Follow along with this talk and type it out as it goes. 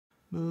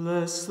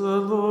Bless the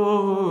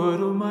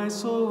Lord, O my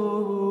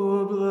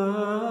soul,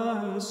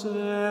 blessed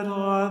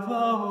art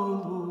thou,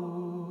 O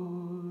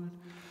Lord.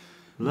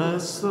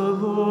 Bless the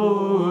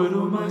Lord,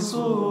 O my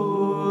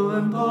soul,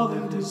 and all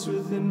that is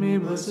within me,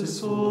 bless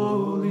his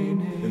holy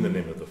name. In the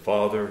name of the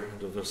Father,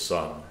 and of the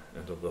Son,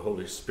 and of the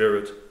Holy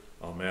Spirit.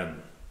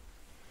 Amen.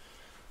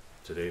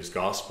 Today's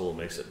gospel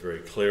makes it very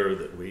clear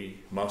that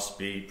we must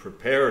be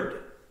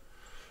prepared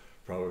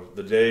for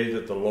the day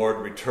that the Lord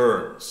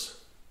returns.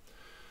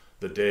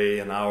 The day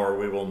and hour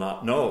we will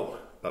not know,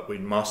 but we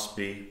must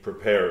be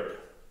prepared.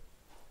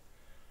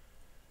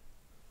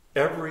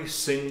 Every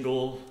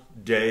single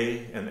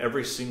day and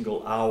every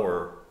single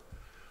hour,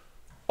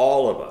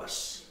 all of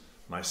us,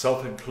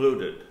 myself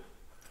included,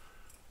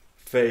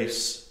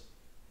 face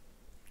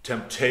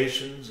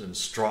temptations and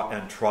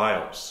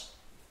trials.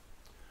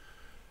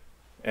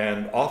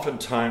 And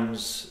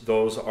oftentimes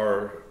those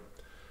are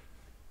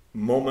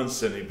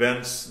moments and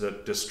events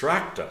that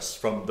distract us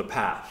from the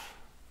path.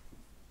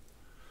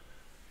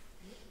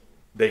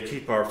 They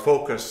keep our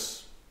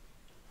focus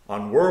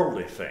on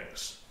worldly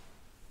things.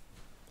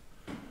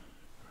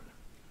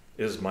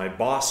 Is my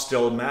boss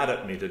still mad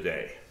at me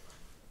today?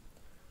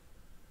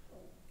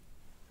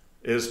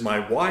 Is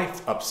my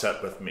wife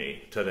upset with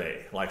me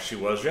today like she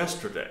was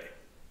yesterday?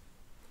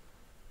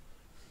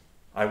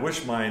 I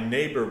wish my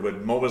neighbor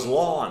would mow his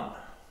lawn.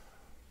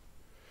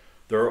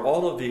 There are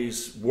all of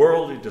these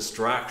worldly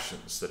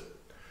distractions that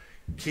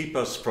keep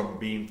us from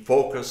being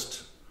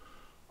focused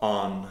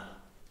on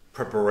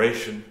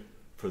preparation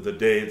for the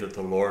day that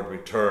the Lord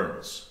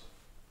returns.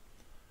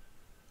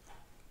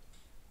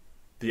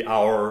 The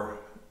hour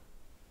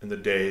and the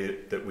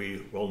day that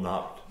we will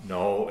not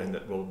know, and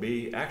that will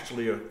be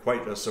actually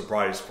quite a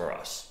surprise for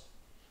us.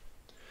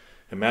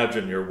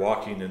 Imagine you're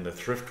walking in the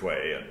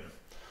thriftway and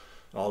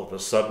all of a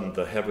sudden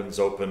the heavens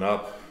open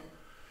up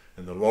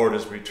and the Lord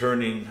is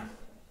returning,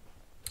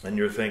 and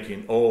you're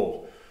thinking,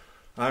 oh,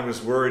 I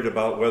was worried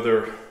about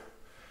whether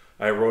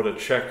I wrote a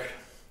check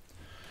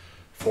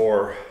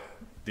for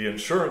the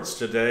insurance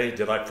today.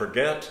 Did I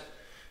forget?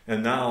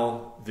 And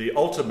now the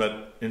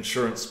ultimate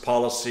insurance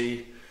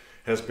policy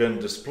has been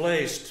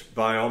displaced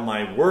by all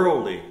my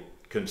worldly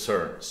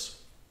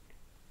concerns.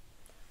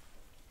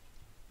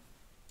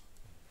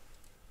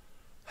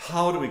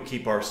 How do we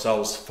keep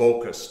ourselves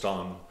focused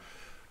on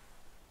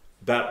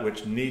that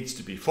which needs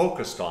to be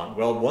focused on?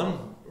 Well,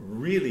 one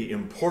really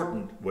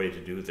important way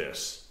to do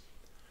this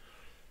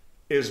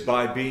is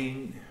by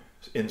being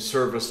in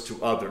service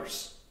to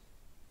others,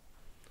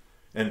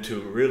 and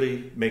to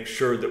really make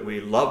sure that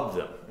we love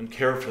them and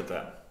care for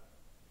them.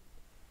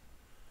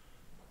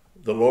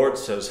 The Lord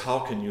says, how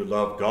can you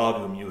love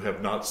God whom you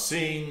have not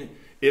seen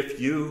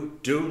if you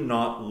do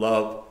not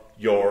love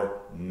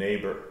your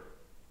neighbor?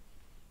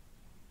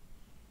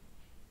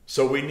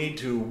 So we need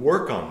to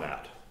work on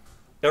that.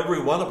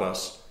 Every one of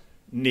us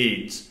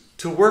needs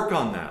to work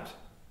on that.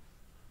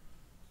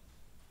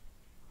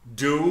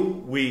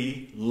 Do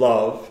we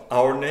love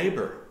our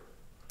neighbor?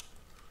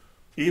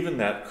 Even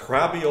that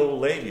crabby old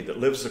lady that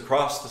lives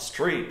across the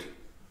street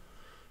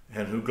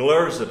and who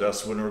glares at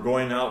us when we're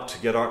going out to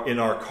get in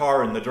our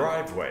car in the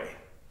driveway.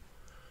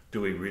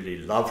 Do we really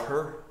love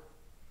her?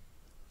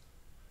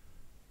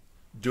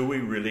 Do we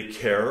really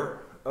care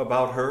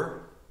about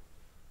her?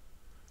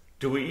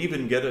 Do we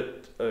even give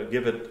it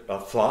a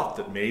thought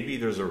that maybe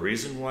there's a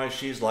reason why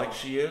she's like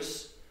she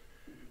is?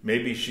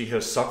 Maybe she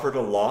has suffered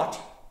a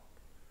lot,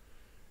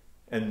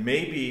 and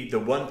maybe the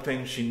one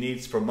thing she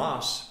needs from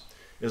us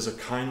is a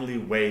kindly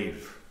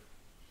wave,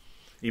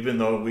 even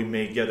though we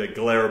may get a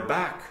glare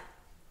back.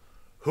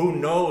 Who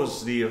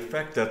knows the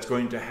effect that's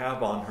going to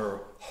have on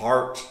her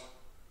heart?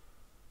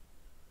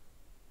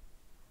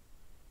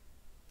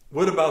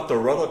 What about the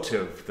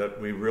relative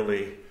that we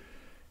really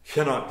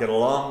cannot get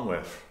along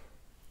with,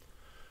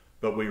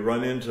 but we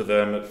run into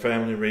them at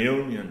family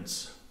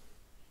reunions?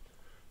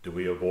 Do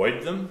we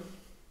avoid them?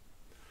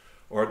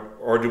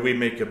 Or do we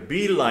make a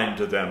beeline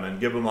to them and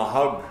give them a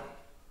hug?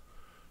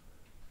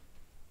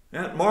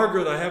 Aunt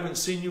Margaret, I haven't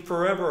seen you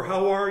forever.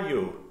 How are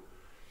you?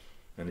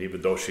 And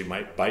even though she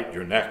might bite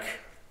your neck,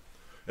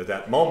 at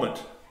that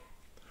moment,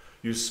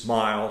 you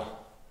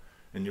smile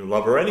and you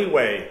love her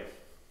anyway.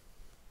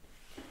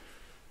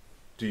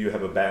 Do you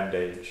have a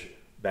bandage?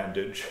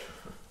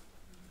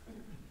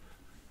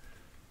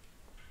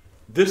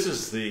 This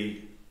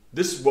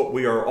is what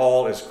we are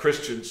all as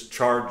Christians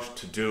charged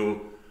to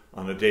do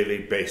on a daily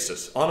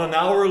basis, on an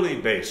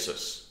hourly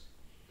basis.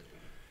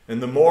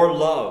 And the more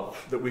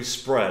love that we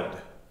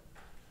spread,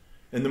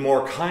 and the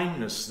more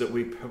kindness that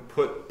we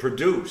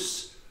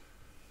produce,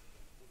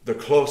 the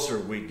closer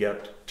we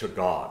get to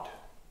God.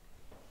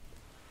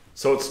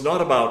 So it's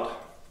not about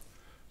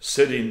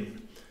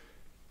sitting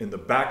in the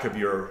back of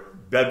your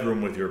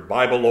bedroom with your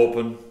Bible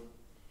open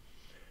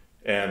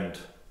and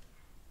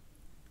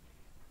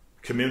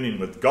communing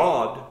with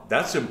God.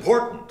 That's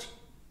important.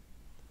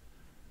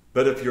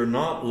 But if you're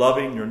not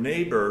loving your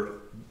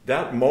neighbor,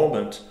 that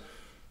moment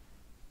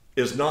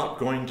is not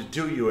going to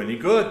do you any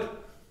good.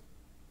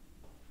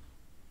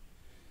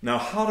 Now,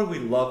 how do we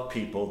love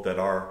people that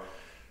are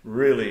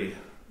really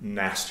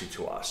nasty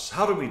to us.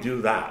 How do we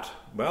do that?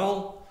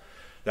 Well,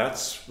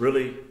 that's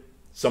really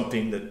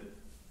something that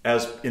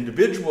as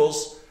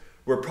individuals,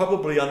 we're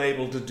probably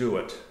unable to do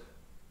it.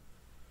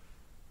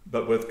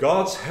 But with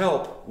God's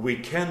help, we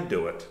can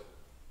do it.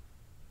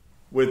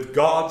 With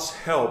God's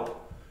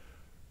help,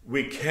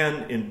 we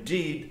can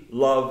indeed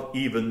love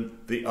even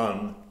the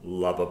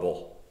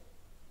unlovable.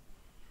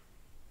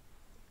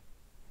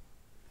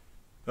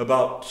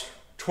 About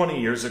 20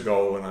 years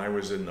ago, when I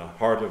was in the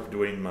heart of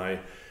doing my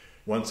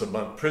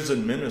once-a-month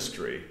prison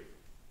ministry,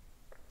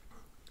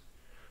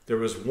 there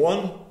was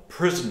one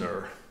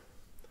prisoner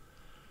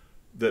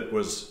that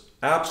was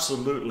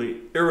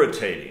absolutely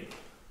irritating.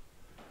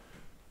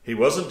 He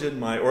wasn't in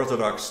my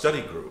Orthodox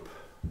study group,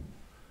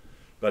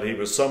 but he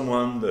was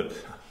someone that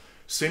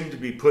seemed to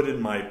be put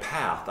in my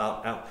path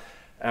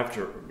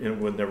after,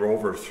 when there were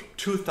over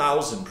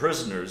 2,000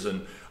 prisoners,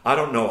 and I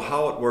don't know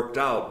how it worked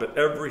out, but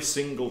every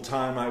single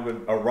time I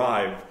would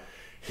arrive,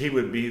 he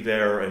would be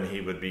there and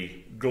he would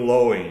be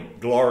glaring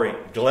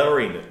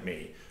at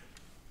me,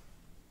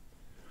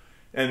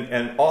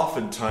 and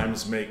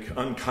oftentimes make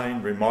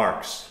unkind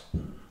remarks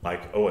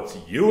like, "Oh, it's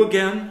you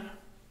again?"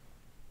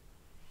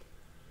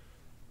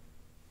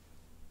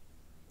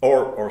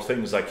 Or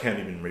things I can't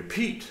even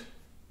repeat.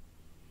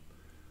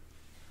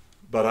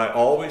 But I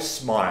always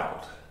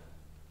smiled,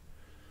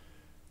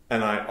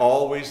 and I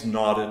always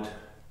nodded,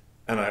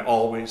 and I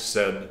always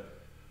said,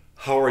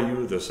 "How are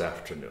you this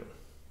afternoon?"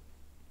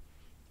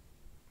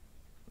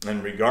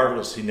 And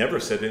regardless, he never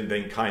said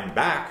anything kind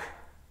back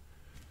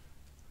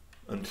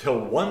until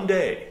one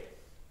day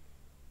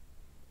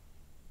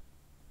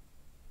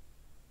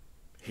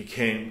he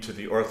came to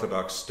the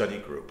Orthodox study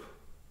group.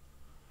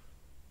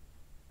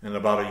 And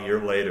about a year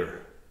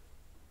later,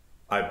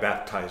 I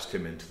baptized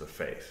him into the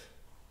faith.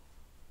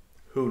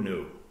 Who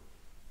knew?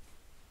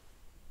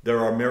 There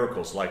are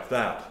miracles like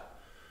that.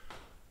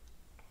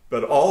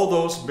 But all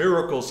those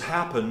miracles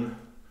happen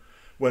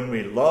when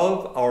we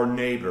love our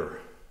neighbor.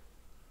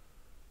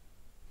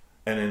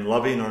 And in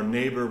loving our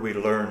neighbor, we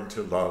learn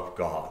to love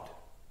God.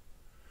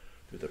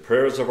 Through the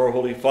prayers of our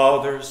holy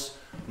fathers,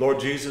 Lord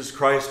Jesus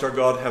Christ, our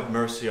God, have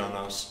mercy on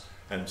us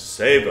and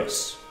save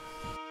us.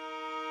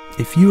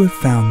 If you have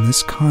found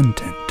this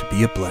content to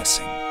be a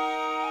blessing,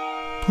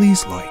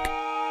 please like,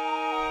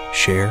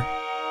 share,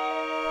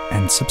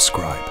 and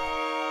subscribe.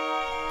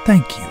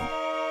 Thank you.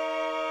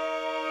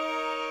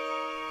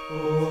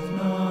 Both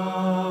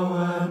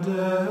now and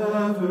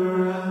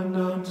ever and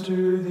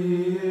unto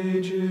the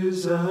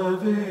ages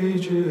of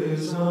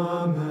ages.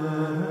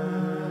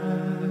 Amen.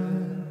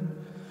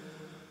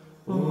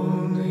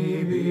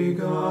 Only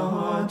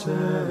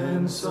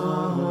begotten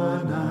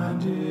Son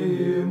and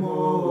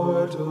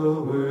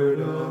immortal Word,